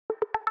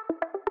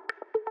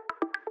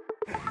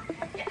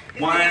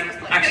one,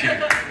 action.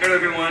 Hello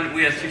everyone,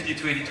 we are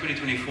 5280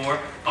 2024,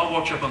 our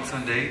workshop on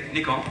Sunday.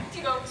 Nicole.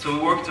 Thibault. So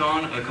we worked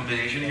on a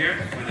combination here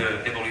with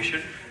the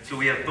evolution. So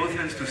we have both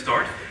hands to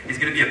start. It's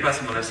going to be a pass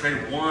on the left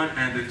side, 1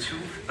 and the 2,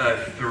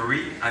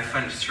 3. I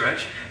find a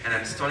stretch and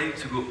I'm starting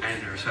to go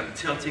under. So I'm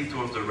tilting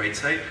towards the right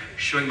side,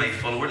 showing my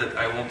follower that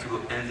I want to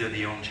go under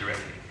the arm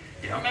directly.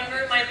 Yeah.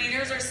 Remember, my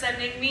leaders are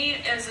sending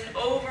me as an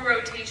over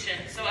rotation.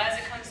 So as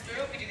it comes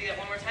through, if we do that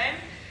one more time,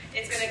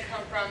 it's going to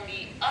come from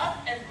the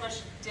up and push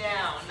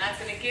down. That's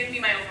going to give me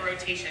my over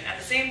rotation. At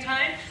the same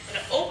time, I'm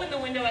going to open the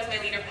window as my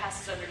leader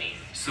passes underneath.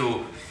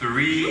 So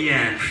 3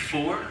 and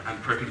 4, I'm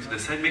prepping to the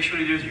side. Make sure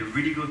leaders, you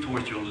really go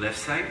towards your left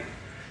side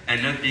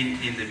and not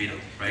being in the middle,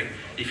 right?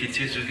 If it's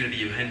just going to be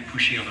your hand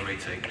pushing on the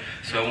right side.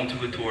 So I want to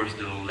go towards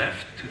the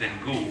left to then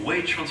go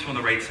away, transfer on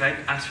the right side,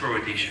 ask for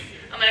rotation.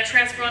 I'm going to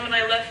transfer onto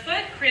my left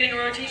foot, creating a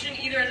rotation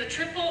either as a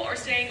triple or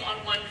staying on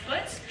one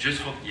foot.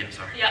 Just for, yeah,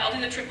 sorry. Yeah, I'll do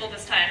the triple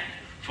this time.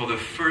 For the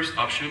first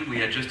option, we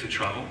had just to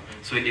travel.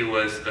 So it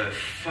was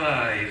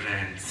 5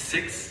 and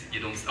 6, you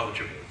don't start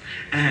triple,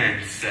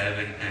 and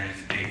 7 and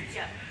 8.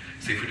 Yeah.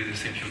 So if we do the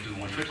same, you'll do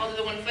one foot. I'll do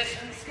the one foot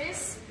in this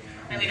case.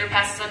 My leader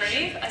passes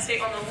underneath. I stay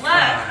on the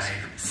left.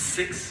 5,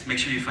 6. Make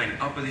sure you find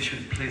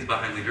opposition placed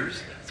behind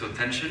leaders. So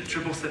tension,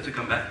 triple step to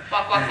come back.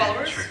 Walk,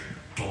 followers.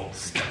 Triple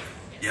step.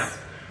 Yes.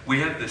 Yeah.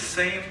 We have the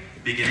same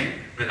beginning,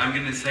 but I'm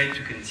going to decide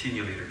to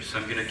continue leaders. So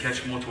I'm going to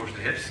catch more towards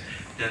the hips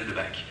than the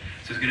back.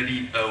 So it's going to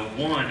be a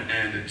 1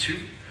 and a 2,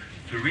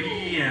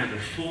 3 and a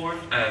 4,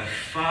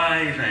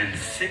 5 and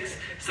 6,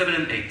 7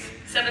 and 8.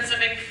 7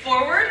 stepping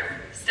forward,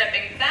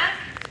 stepping back.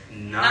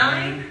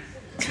 9,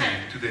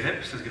 10 to the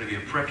hips. So it's going to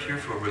be a prep here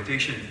for a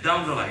rotation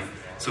down the line.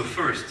 So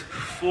first,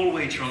 full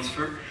weight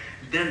transfer,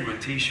 then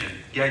rotation.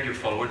 Guide your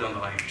follower down the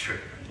line.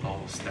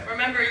 Triple step.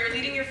 Remember, you're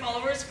leading your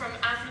followers from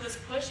after this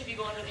push, if you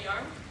go under the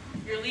arm.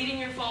 You're leading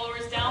your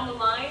followers down the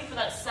line for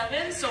that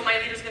 7. So my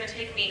leader's going to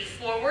take me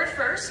forward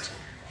first.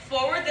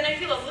 Forward, then I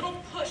feel a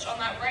little push on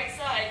that right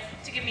side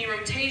to give me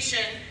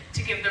rotation,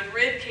 to give the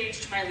rib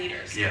cage to my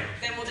leaders. Yeah.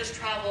 Then we'll just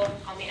travel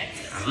on the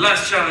exit. And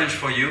last challenge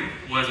for you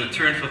was a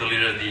turn for the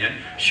leader at the end.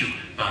 Shoot.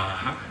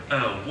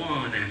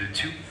 1 and a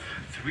 2,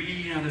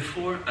 3 and a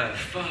 4,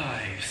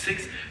 5,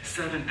 6,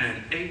 7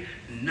 and 8,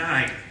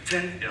 9,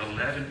 10,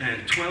 11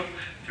 and 12,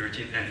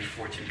 13 and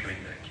 14 coming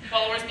back.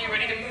 Followers, be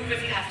ready to move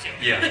if you have to.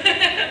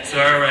 Yeah. So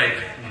all right,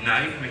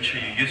 9, make sure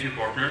you use your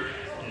partner.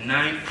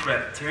 9,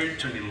 prep, 10,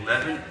 turn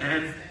 11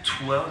 and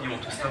 12. You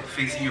want to stop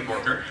facing your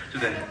partner to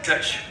then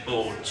touch,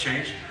 hold,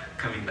 change,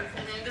 coming back.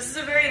 This is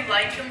a very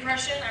light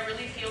compression. I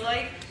really feel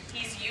like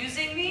he's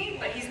using me,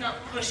 but he's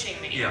not pushing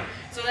me. Yeah.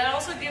 So that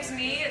also gives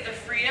me the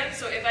freedom.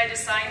 So if I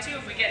decide to,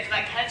 if we get to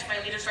that catch,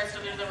 my leader starts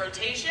to do the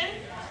rotation,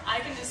 I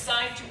can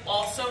decide to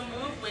also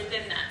move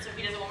within that. So if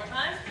he does it one more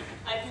time,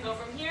 I can go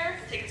from here,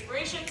 take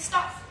inspiration,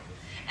 stop,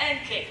 and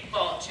kick,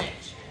 ball,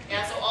 change.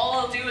 Yeah, so all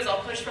I'll do is I'll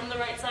push from the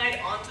right side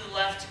onto the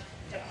left,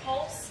 to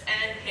pulse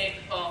and kick,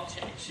 ball,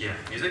 change. Yeah,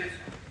 music?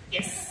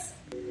 Yes.